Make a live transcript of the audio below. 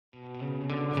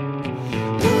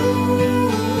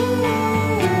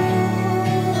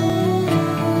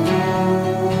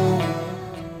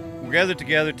gathered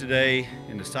together today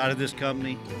in the sight of this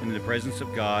company and in the presence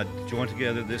of God to join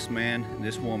together this man and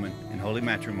this woman in holy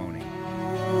matrimony.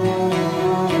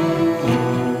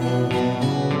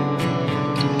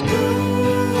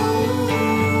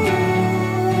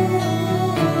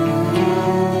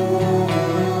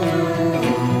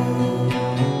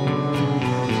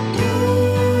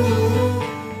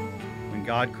 When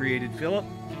God created Philip,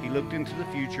 he looked into the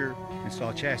future and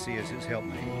saw Chassie as his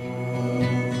helpmate.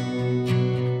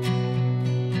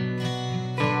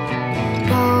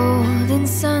 Golden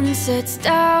sun sets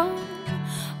down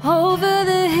over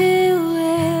the hill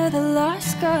where the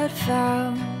lost got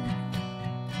found.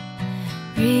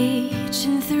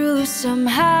 Reaching through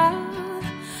somehow.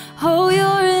 Oh,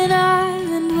 you're an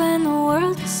island when the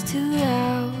world is too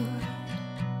loud.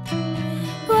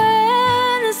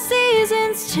 When the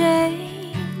seasons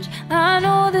change, I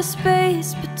know the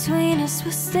space between us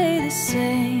will stay the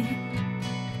same.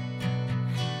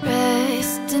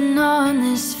 Resting on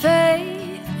this faith,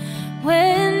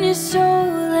 when your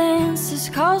soul answers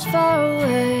calls far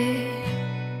away.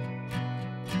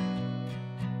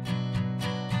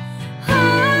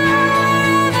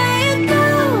 Wherever you go,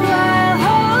 I'll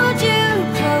hold you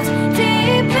close.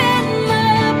 Deep in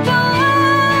my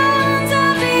bones,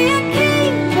 I'll be a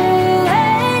keeper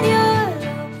when you're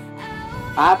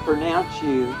low. I pronounce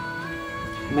you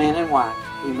man and wife.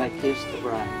 We may kiss the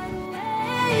bride.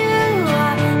 You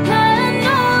are my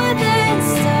northern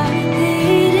star,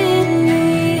 leading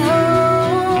me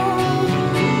home.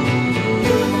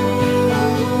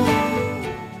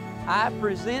 I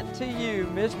present to you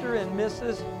Mr. and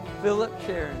Mrs. Philip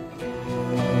Sheridan.